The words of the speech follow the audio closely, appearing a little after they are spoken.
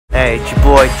Hey, it's your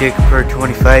boy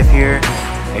JACOBHER25 here,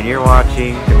 and you're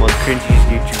watching the most cringiest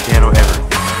YouTube channel ever.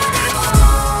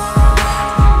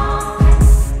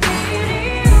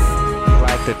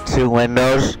 Like the two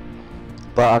windows,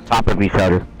 but on top of each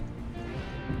other.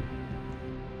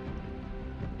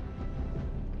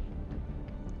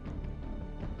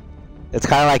 It's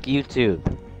kind of like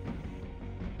YouTube.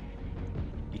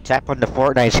 You tap on the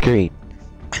Fortnite screen,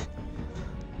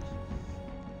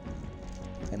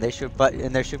 and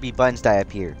there should be buttons that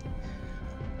appear.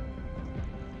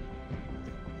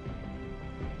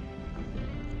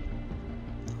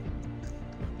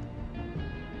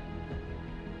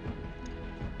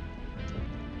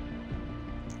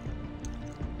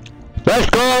 Let's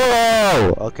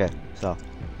go! Okay, so.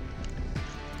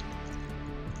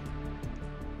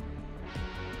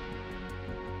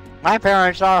 My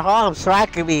parents are home, so I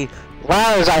can be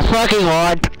loud as I fucking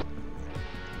want.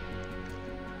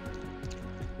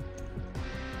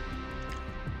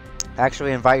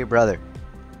 Actually, invite your brother.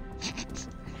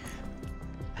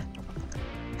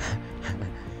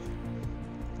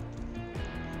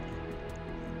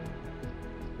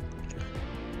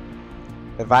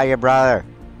 Invite your brother.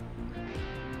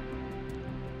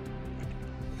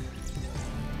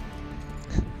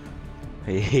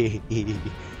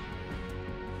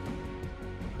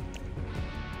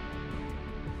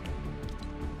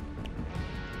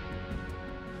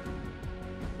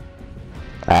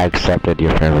 I accepted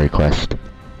your friend request.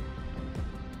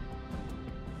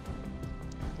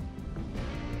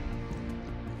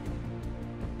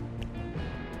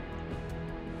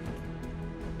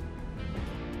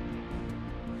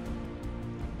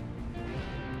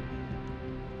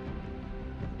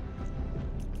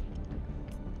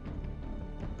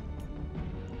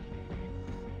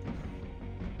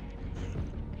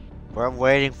 We're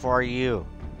waiting for you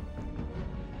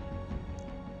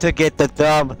to get the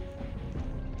thumb.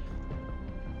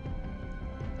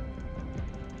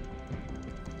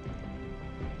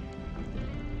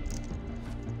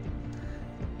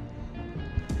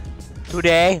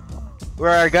 Today,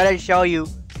 we're gonna show you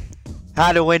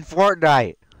how to win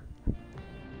Fortnite.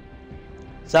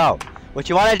 So, what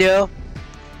you wanna do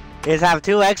is have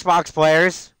two Xbox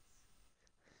players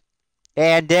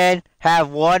and then have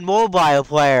one mobile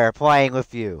player playing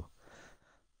with you.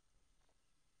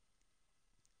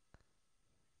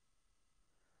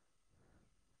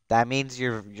 That means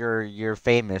you're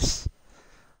famous.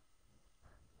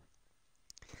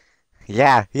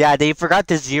 Yeah, they forgot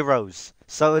the zeros.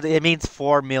 So it means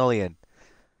 4 million.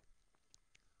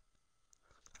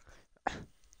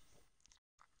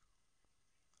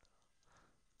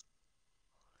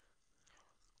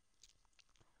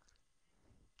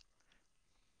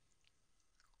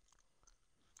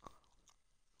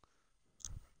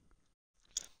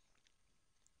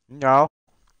 No.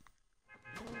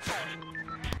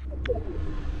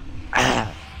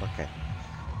 Okay.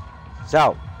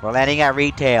 So, we're landing at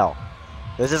retail.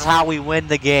 This is how we win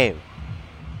the game.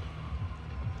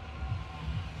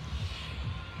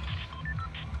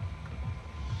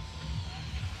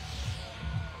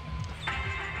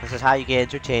 This is how you get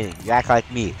entertaining. You act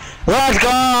like me. Let's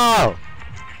go!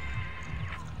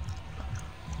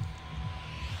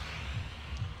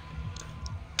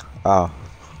 Oh.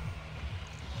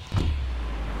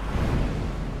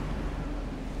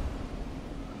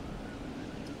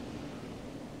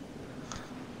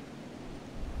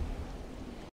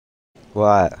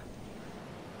 What?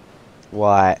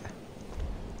 What?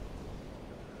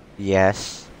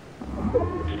 Yes.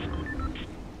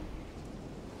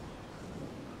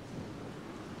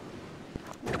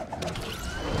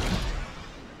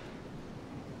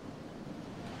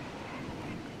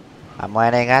 I'm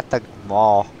landing at the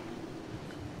mall.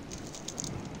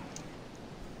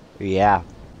 Yeah.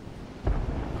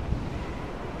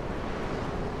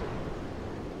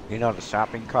 You know the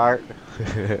shopping cart?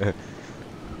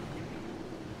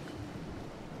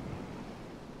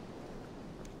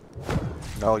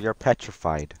 No, you're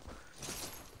petrified.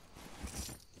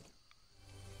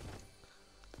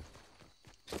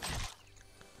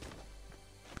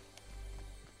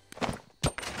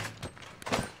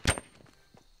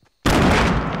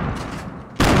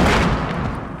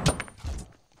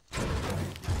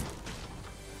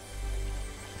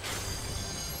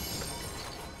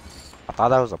 I thought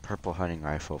that was a purple hunting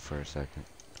rifle for a second.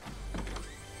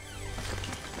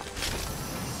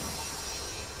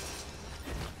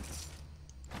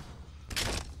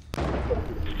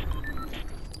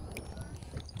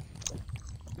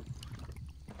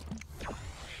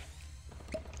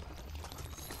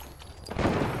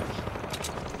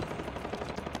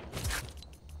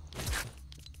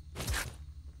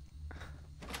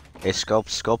 A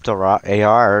scoped a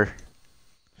AR.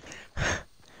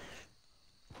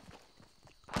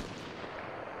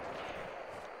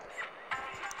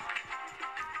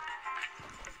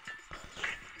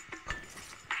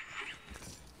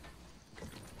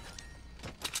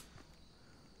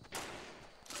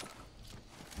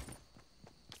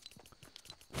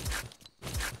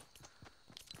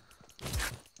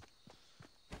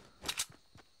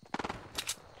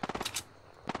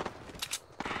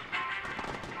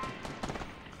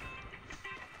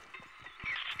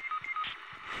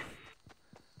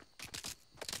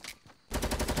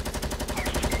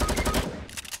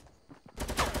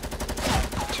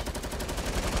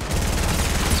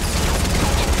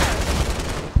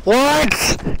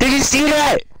 What? Did you see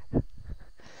that?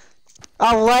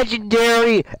 A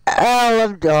legendary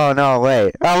oh no,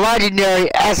 wait. A legendary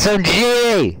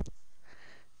SMG!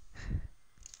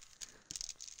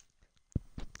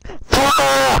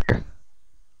 Fuck!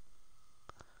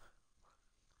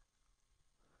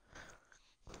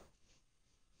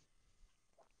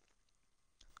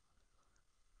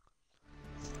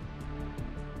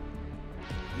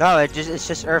 No, it's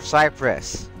just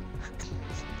Hoomencypress.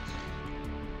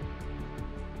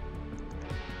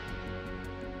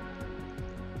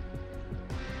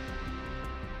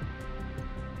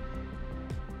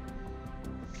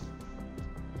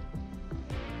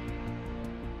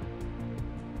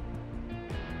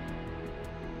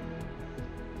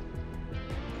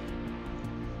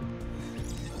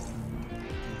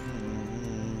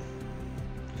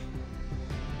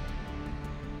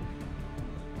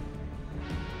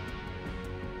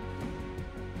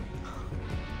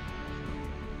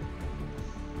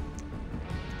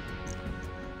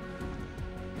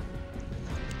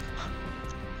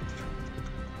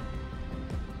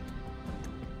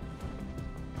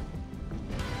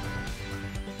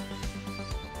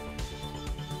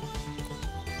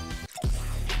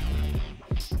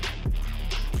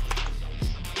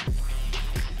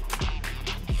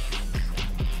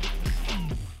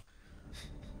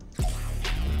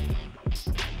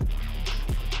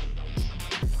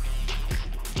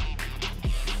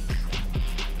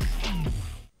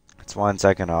 It's 1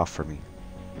 second off for me.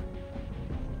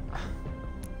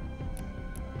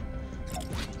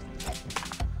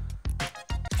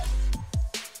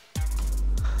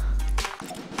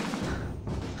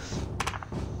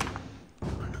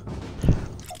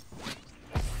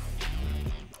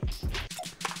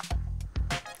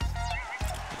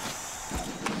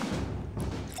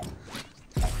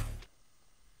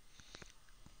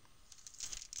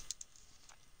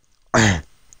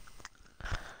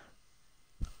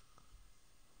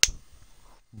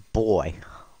 Boy.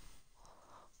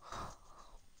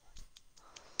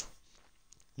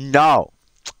 No.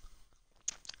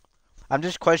 I'm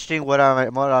just questioning what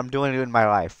I'm doing in my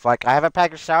life. Like, I have a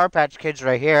pack of Sour Patch Kids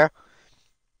right here.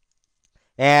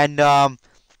 And I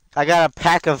got a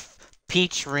pack of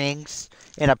peach rings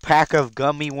and a pack of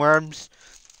gummy worms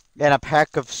and a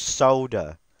pack of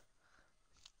soda.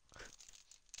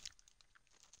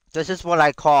 This is what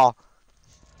I call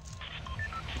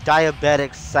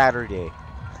Diabetic Saturday.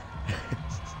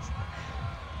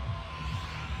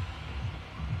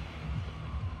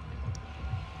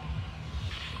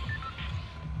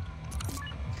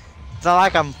 It's not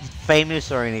like I'm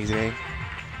famous or anything.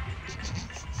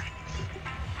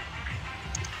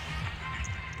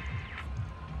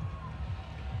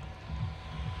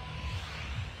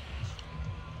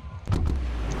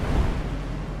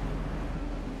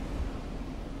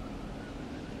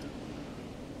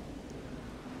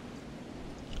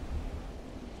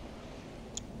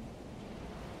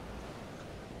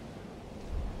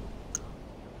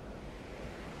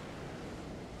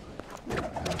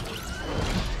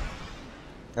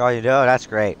 Oh, you do? That's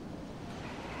great.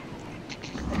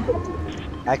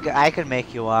 I could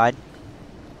make you one.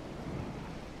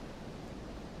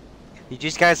 You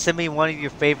just gotta send me one of your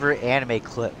favorite anime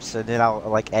clips, and then I'll,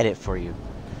 like, edit for you.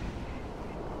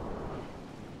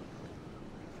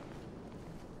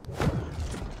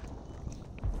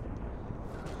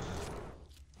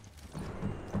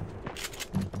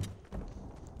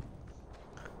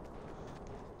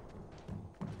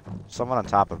 Someone on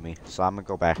top of me, so I'm gonna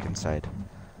go back inside.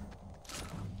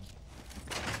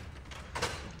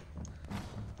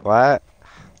 What?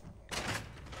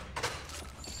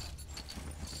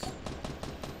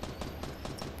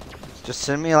 Just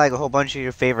send me like a whole bunch of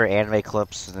your favorite anime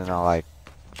clips and then I'll like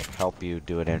help you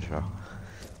do an intro. You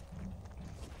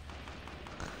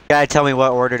gotta tell me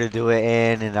what order to do it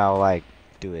in and I'll like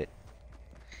do it.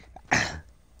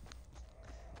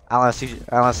 unless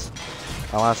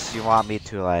you want me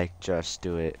to like just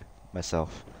do it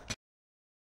myself.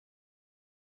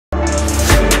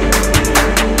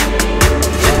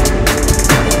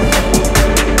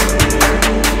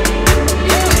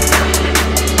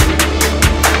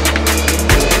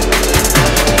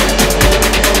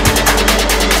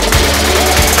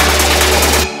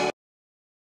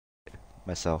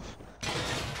 myself.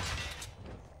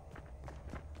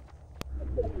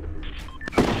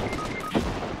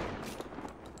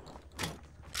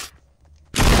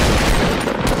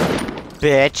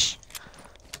 Bitch.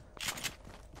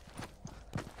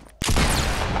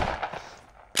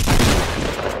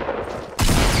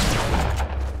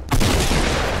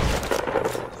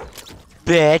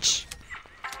 Bitch.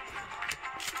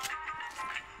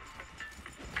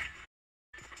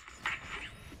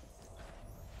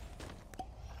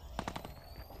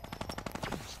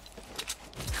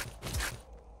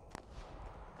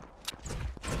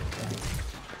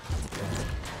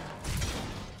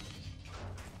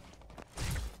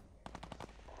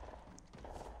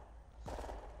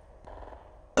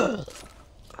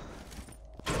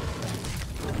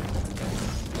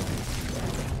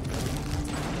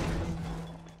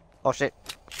 Oh shit.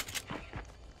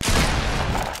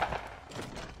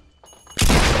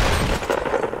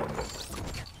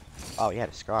 Oh, he had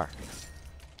a scar.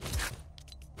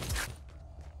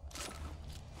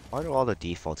 Why do all the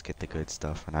defaults get the good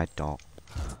stuff and I don't?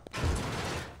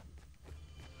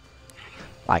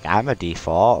 Like, I'm a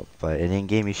default, but it didn't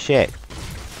give me shit.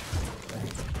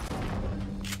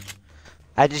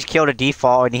 I just killed a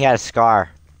default and he had a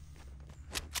scar.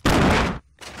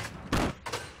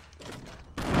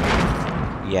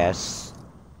 Yes.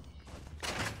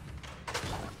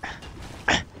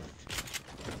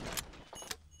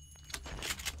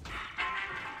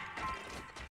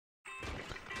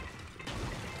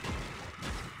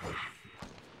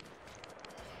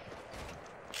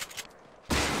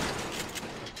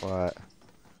 What?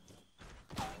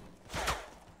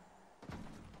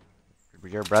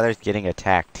 Your brother's getting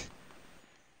attacked.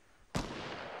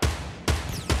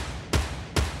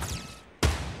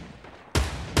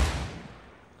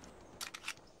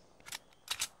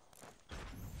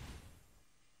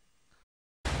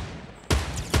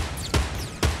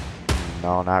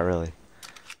 No, not really.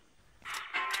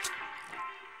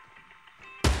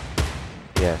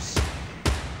 Yes.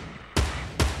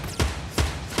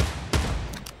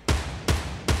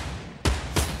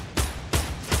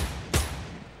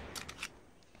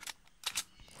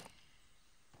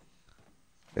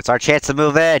 It's our chance to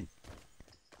move in.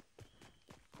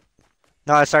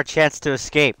 No, it's our chance to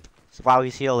escape while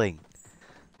he's healing.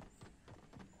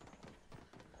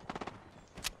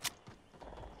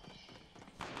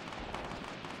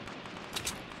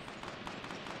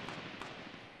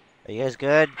 Are you guys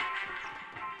good?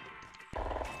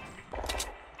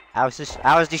 I was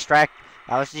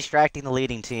distracting the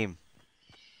leading team.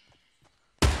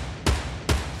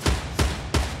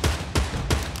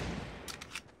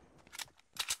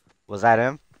 Was that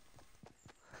him?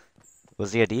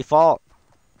 Was he a default?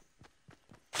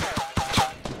 Oh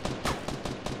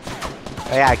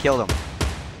yeah, I killed him.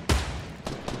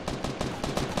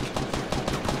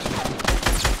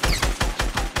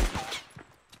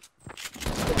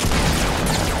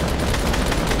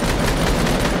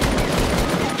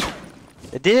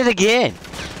 It did it again.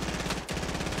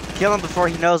 Kill him before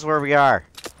he knows where we are.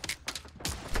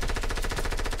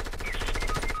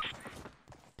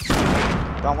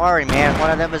 Don't worry, man.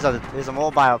 One of them is a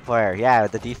mobile player. Yeah,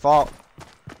 the default.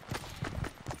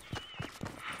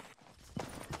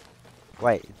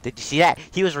 Wait, did you see that?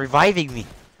 He was reviving me.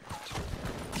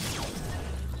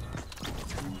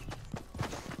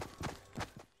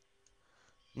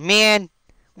 Man,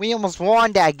 we almost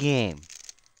won that game.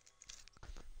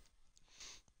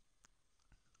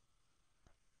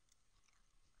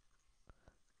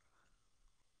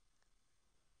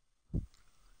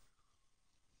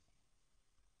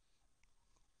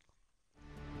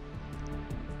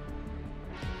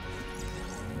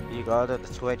 You go to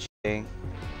the Twitch thing,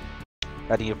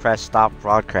 and you press stop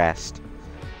broadcast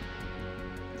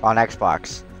on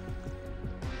Xbox.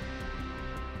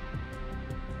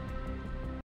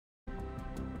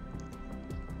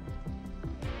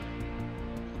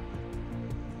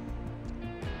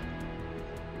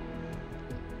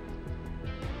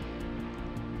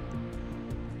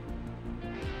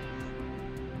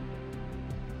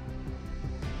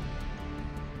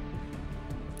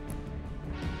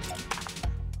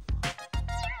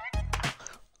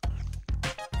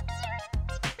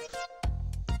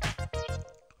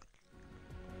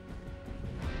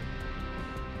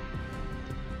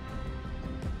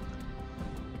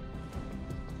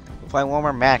 Play one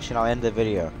more match and I'll end the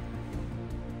video.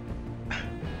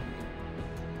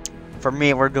 For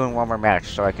me, we're doing one more match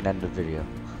so I can end the video.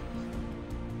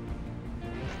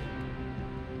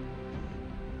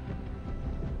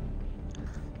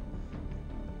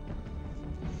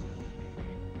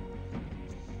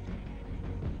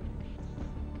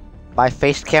 My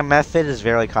face cam method is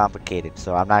very complicated,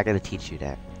 so I'm not gonna teach you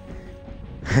that.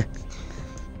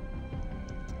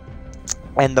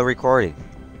 And the recording.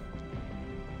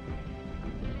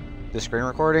 The screen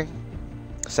recording.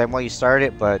 Same way you start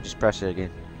it, but just press it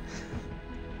again.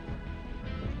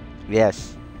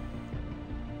 Yes.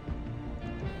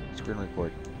 Screen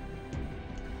record.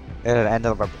 And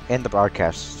end the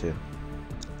broadcast too.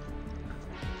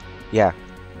 Yeah.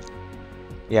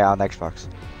 Yeah, on Xbox.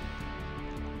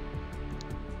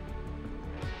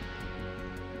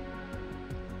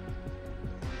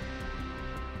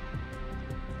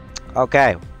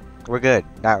 Okay, we're good.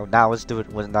 Now let's do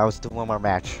it. Now let's do one more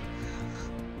match.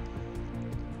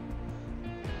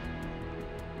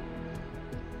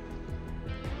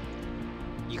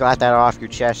 You got that off your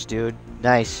chest, dude.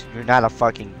 Nice. You're not a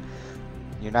fucking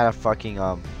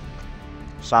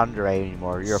tsundere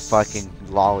anymore. You're a fucking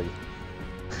lolly.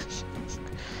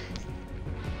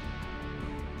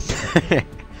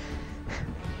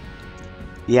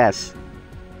 Yes.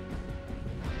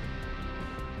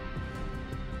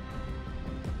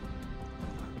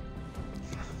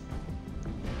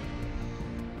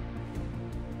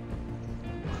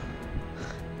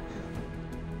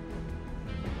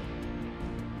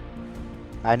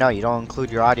 I know, you don't include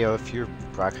your audio if you're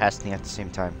broadcasting at the same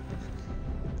time.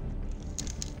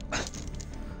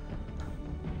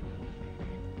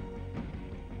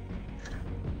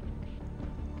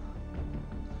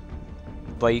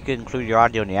 But you can include your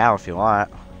audio now if you want.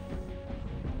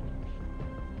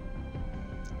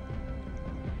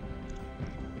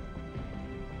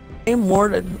 I'm more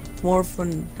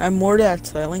that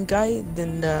silent guy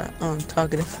than the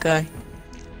talkative guy.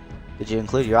 Did you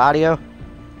include your audio?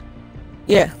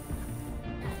 Yeah.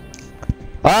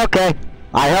 Okay.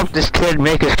 I hope this kid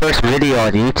make his first video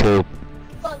on YouTube.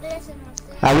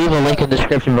 I'll leave a link in the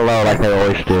description below like I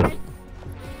always do.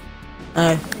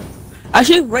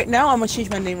 Actually, right now, I'm gonna change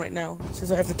my name right now,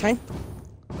 since I have the time.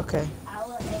 Okay.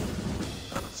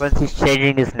 Since he's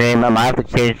changing his name, I might have to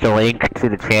change the link to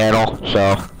the channel,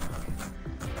 so...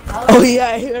 Oh yeah,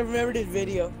 I remember this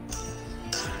video.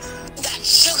 That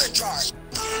sugar jar!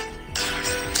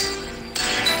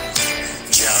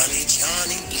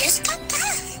 Johnny. Yes, Papa?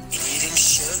 Eating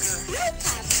sugar? No,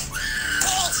 Papa.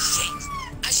 Bullshit!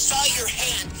 I saw your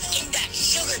hand in that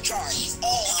sugar jar.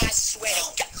 Oh, I swear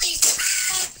to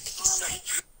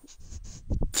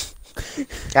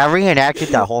God. I reenacted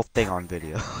that whole thing on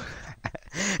video.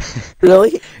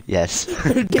 Really? Yes.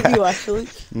 Did you actually?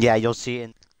 Yeah, you'll see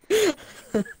it.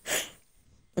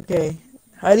 Okay.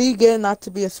 How do you get it not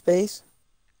to be a space?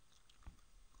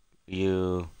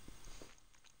 You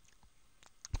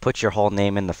put your whole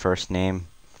name in the first name,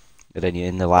 and then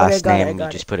in the last name, you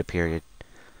just put a period.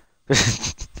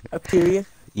 A period?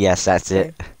 Yes, that's Okay.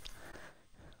 it.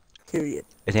 Period.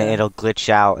 And then it'll glitch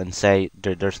out and say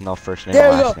there's no first name There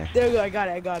or we go. last name. There we go. I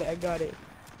got it.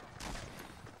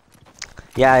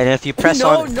 Yeah, and if you press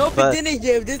no, on... No, but, it didn't,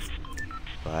 James.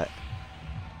 What?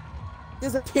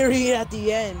 There's a period at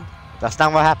the end. That's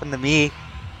not what happened to me.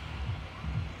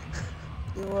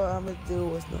 You know what I'm gonna do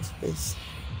with no space.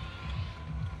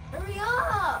 Hurry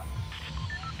up!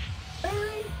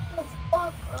 Hurry the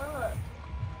fuck up!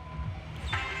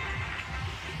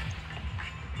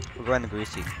 We're going to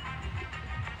Greasy.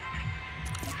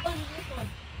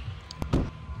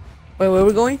 Wait, where are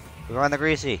we going? We're going to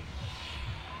Greasy.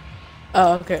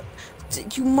 Oh, okay.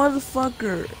 You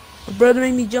motherfucker. My brother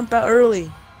made me jump out early.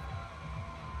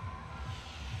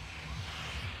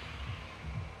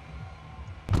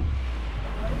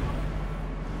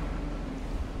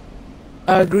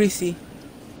 Greasy.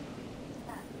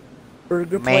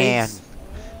 Burger Man. place.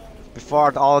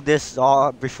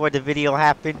 Before before the video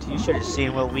happened, you should have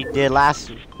seen what we did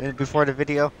before the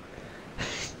video.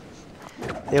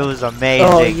 It was amazing.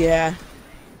 Oh, yeah.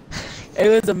 It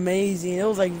was amazing. It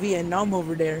was like Vietnam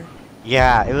over there.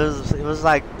 Yeah, it was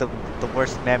like the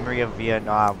worst memory of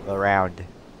Vietnam around.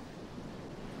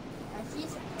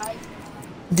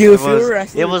 Dude, if you were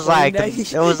actually it was like that,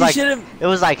 it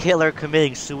was like Hitler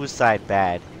committing suicide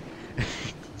bad.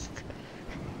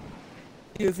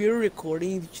 Dude, if you were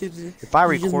recording, you should. If I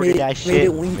recorded that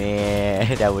shit,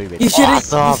 man, that would have been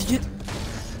awesome.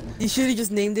 You should have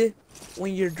just named it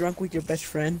when you're drunk with your best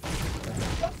friend.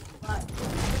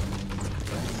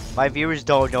 My viewers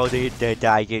don't know that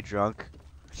I get drunk.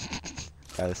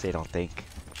 At least they don't think.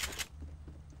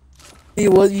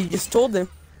 Well, you just told them.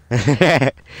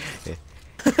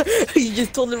 You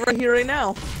just told them right here, right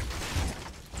now.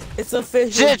 It's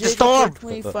official. Shit, the storm!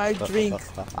 25 drinks.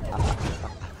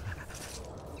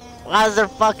 Why is there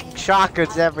fucking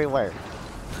shotguns everywhere?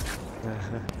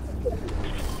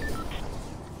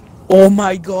 Oh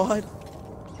my god.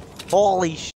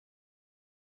 Holy sh!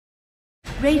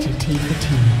 Rated T for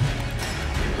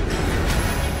Teen.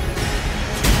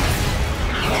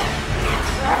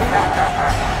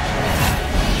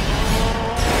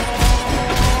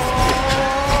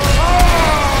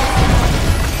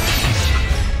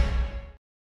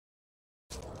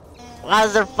 Why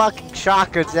is there fucking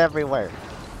shotguns everywhere?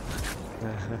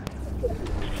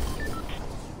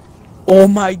 Oh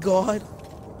my god.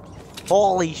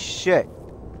 Holy shit!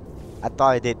 I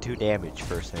thought I did 2 damage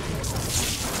for a second.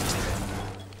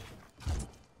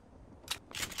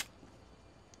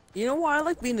 You know why I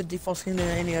like being the default skin than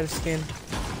any other skin?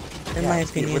 In my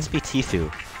opinion. Let's be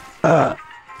Tfue.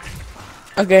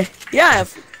 Okay. Yeah.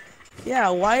 Yeah.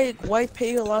 Why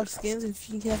pay a lot of skins if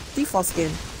you can have default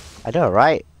skin? I know,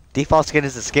 right? Default skin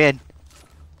is a skin.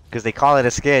 Because they call it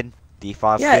a skin.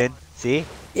 Default Yeah. skin. See?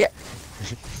 Yeah.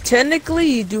 Technically,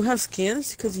 you do have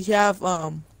skins because you have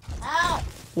 1,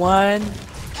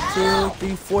 2,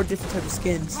 3, 4 different types of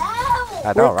skins. Help!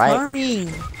 I know, We're right? coming.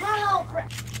 Help!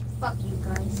 Fuck you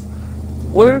guys.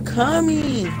 We're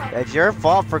coming. It's your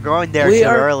fault for going there We too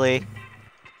are- early.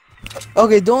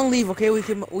 Okay, don't leave. Okay, we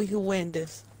can win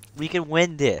this. We can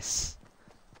win this.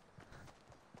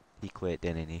 He quit,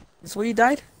 didn't he? That's where you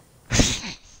died.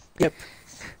 Yep.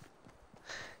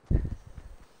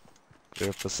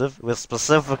 We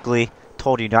specifically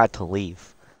told you not to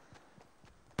leave.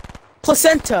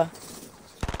 Placenta.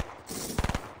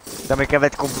 Dame que ver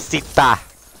con cita.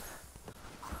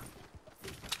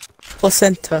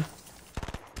 Placenta.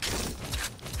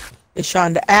 They shot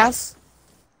in the ass.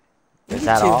 Is You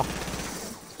that too. all?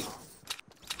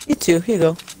 You too. Here you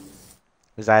go.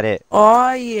 Is that it?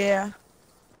 Oh yeah.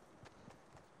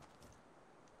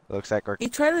 Looks like we're... He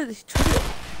tried to.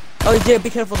 Oh yeah, be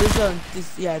careful. There's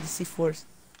the C4s.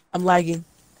 I'm lagging.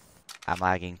 I'm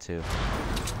lagging too.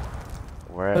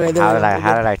 Where? Okay, there we go,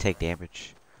 How we're did I take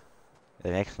damage?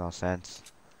 It makes no sense.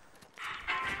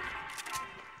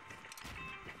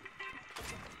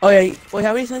 Oh yeah. Wait,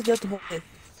 how many times do you have to hold it?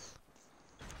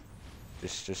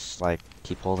 Just like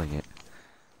keep holding it.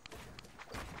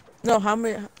 No, how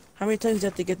many times do you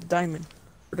have to get the diamond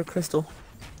or the crystal?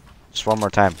 Just one more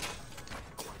time.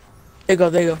 There you go.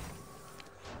 There you go.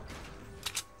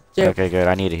 Yeah. Okay, good.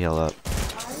 I need to heal up.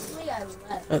 Honestly, I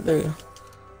left. Oh, there you go.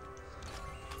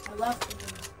 I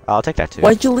left. I'll take that too.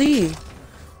 Why'd you leave?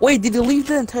 Wait, did you leave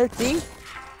the entire thing?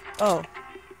 Oh.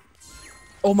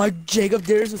 Oh my Jacob,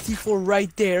 there's a C4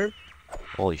 right there.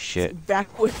 Holy shit.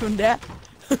 Back away from that.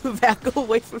 Back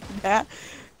away from that.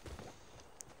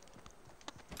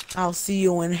 I'll see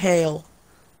you in hell.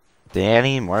 Did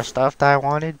any more stuff that I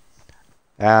wanted?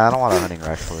 I don't want a hunting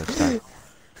rifle this time.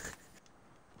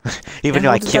 even And though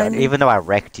I what does that killed, mean? even though I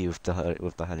wrecked you with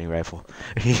the hunting rifle.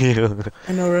 I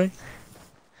know, right?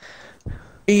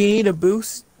 You need a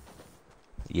boost?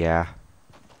 Yeah.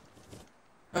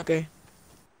 Okay.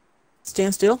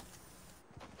 Stand still.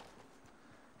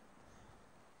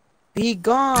 Be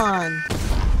gone.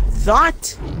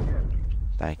 Thought.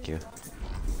 Thank you.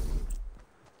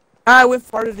 I went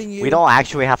farther than you. We don't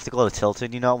actually have to go to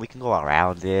Tilton, you know. We can go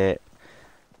around it.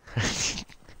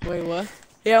 Wait, what?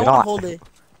 Yeah, I We want don't- to hold it.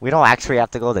 We don't actually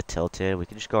have to go to Tilted. We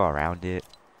can just go around it.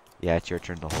 Yeah, it's your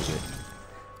turn to hold it.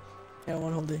 Yeah, I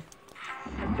want to hold it.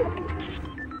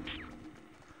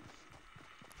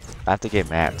 I have to get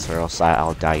mats or else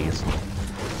I'll die easily.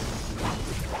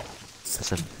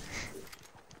 Listen.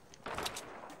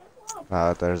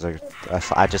 There's a...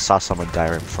 I just saw someone die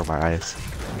right before my eyes.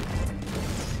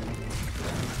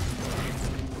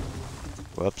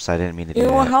 Whoops, I didn't mean to do You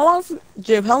know what? that. How long,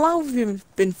 Jib? How long have you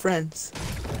been friends?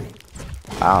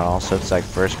 I don't know, since like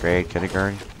first grade,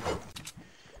 kindergarten.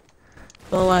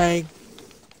 So like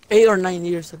 8 or 9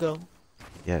 years ago,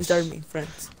 we Yes. started being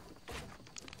friends.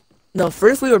 No,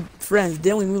 first we were friends,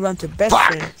 then we moved on to best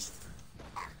Fuck! friends.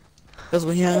 Cause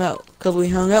we hung out. Cause we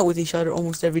hung out with each other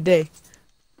almost every day.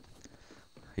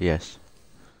 Yes.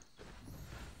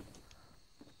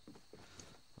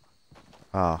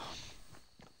 Oh,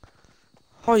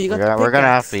 Oh, you got we're gonna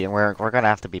have pickaxe. to we're gonna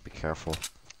have to be careful.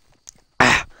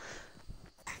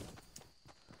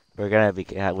 We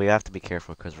have to be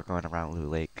careful because we're going around Loot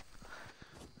Lake.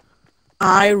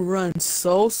 I run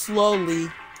so slowly.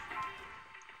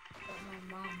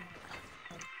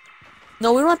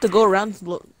 No, we don't have to go around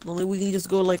slowly. We can just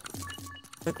go like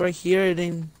right here and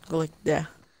then go like that.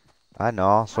 I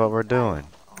know, that's what we're doing.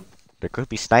 There could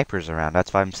be snipers around.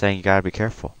 That's why I'm saying you gotta be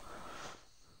careful.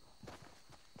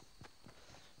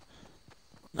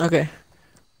 Okay.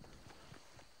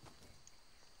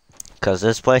 Cause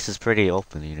this place is pretty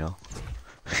open, you know.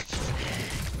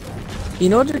 You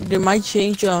know they might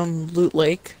change Loot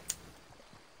Lake.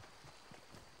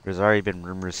 There's already been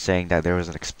rumors saying that there was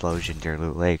an explosion near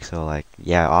Loot Lake, so like,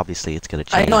 yeah, obviously it's gonna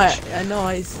change. I know,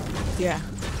 yeah.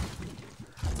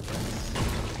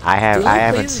 I The only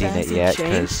haven't place seen that it yet,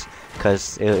 hasn't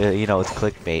cause you know, it's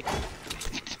clickbait.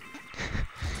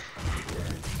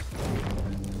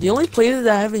 The only places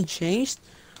that haven't changed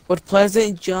were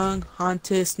Pleasant, Junk,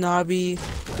 Haunted, Snobby,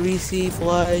 Greasy,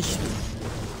 Flush,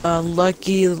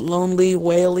 Lucky, Lonely,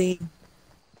 Wailing,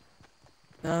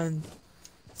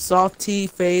 Salty,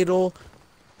 Fatal,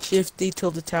 Shifty,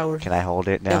 Tilted Tower. Can I hold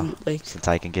it now? And, like, Since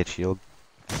I can get shield.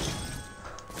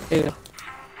 there you go.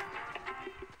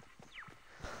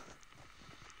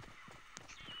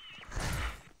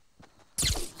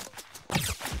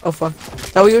 Oh fuck.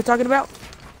 Is that what you were talking about?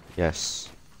 Yes.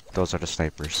 Those are the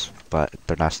snipers. But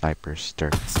they're not snipers.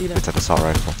 See that? It's an assault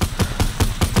rifle.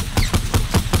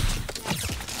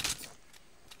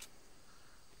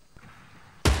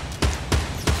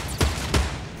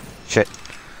 Shit.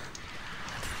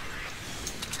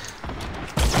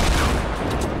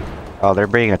 Oh, they're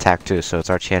bringing attack too, so it's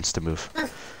our chance to move.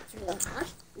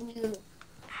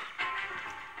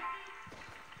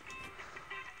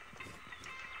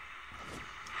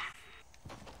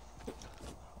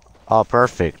 Oh,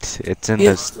 perfect. It's in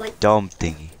Yeah. this dome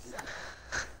thingy.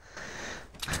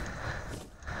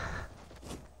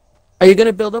 Are you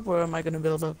gonna build up or am I gonna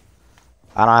build up?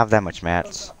 I don't have that much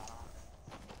mats.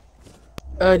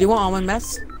 Do you want all my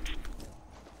mats?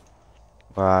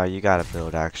 Well, you gotta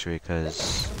build actually,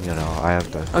 cause you know I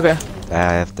have the Okay.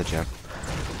 gem.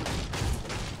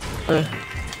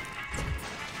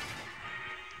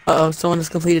 Uh-oh, someone has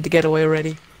completed the getaway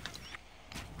already.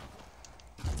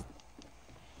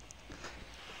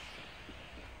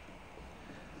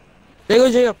 There you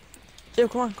go, Jacob.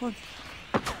 Jacob, come on, come on.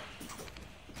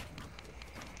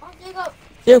 Oh, Jacob.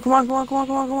 Jacob, come on, come on, come on,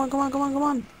 come on, come on, come on, come on, come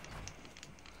on.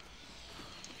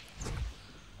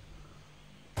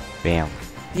 Bam.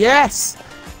 Yes!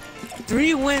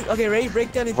 3 wins. Okay, ready?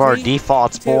 Break down in For 3.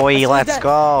 defaults, 2. boy. As soon as Let's that-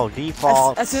 go.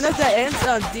 Defaults. As soon as that ends,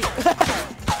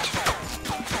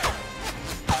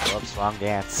 Whoops, wrong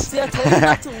dance. see, I told you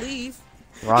not to leave.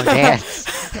 Wrong dance.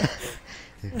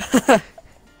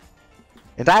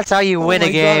 And that's how you Oh win a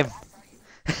my game.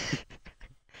 God.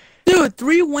 Dude,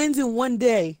 3 wins in 1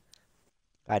 day.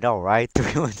 I know, right?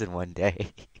 3 wins in 1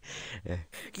 day.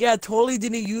 Yeah, totally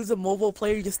didn't use a mobile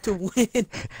player just to win.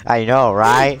 I know,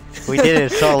 right? We did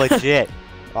it so legit.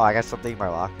 Oh, I got something in my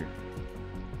locker.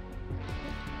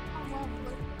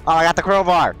 Oh, I got the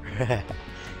crowbar.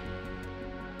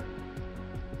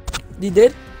 You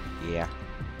did? Yeah.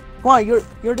 Come on, you're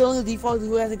the only default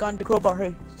who hasn't gotten the crowbar.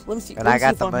 Hey, let me see. And let me I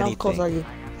got see the if I'm- money How close thing. are you?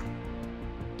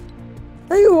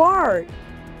 There you are.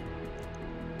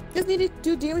 Just needed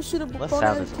to do damage to the What opponent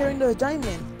sound and is carrying the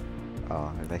diamond.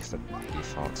 Oh, it makes the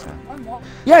default sound. One more.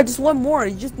 Yeah, just 1 more.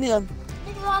 You just need Nigga,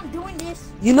 I'm doing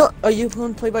this. You know, are you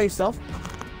gonna play by yourself?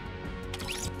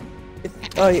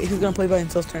 Oh, yeah, he's gonna play by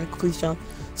himself. Trying to complete challenge.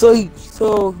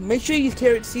 So make sure you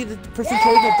see the person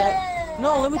carrying the diamond.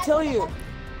 No, let me tell you.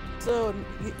 So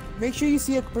make sure you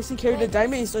see a person carry the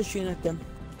diamond and start shooting at them.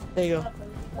 There you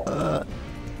go.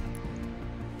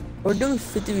 We're doing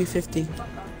 50v50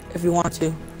 if you want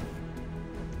to.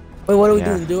 Wait, what are we Yeah.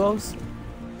 doing? Duos?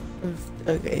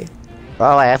 Okay.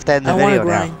 Well, I have to end the I want to video now.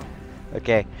 grind.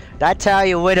 Okay, that's how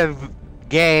you win a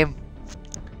game.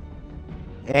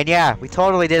 And yeah, we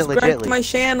totally did it Subscribe to legitly. my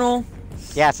channel.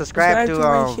 Yeah, subscribe to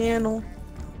my channel.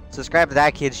 subscribe to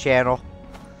that kid's channel.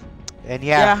 And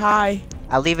Yeah, yeah, hi.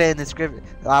 I'll leave it in the script.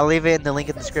 I'll leave it in the link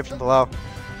in the description below.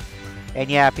 And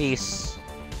yeah, peace.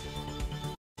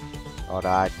 Hold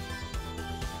on.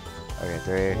 Okay,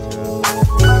 3, 2.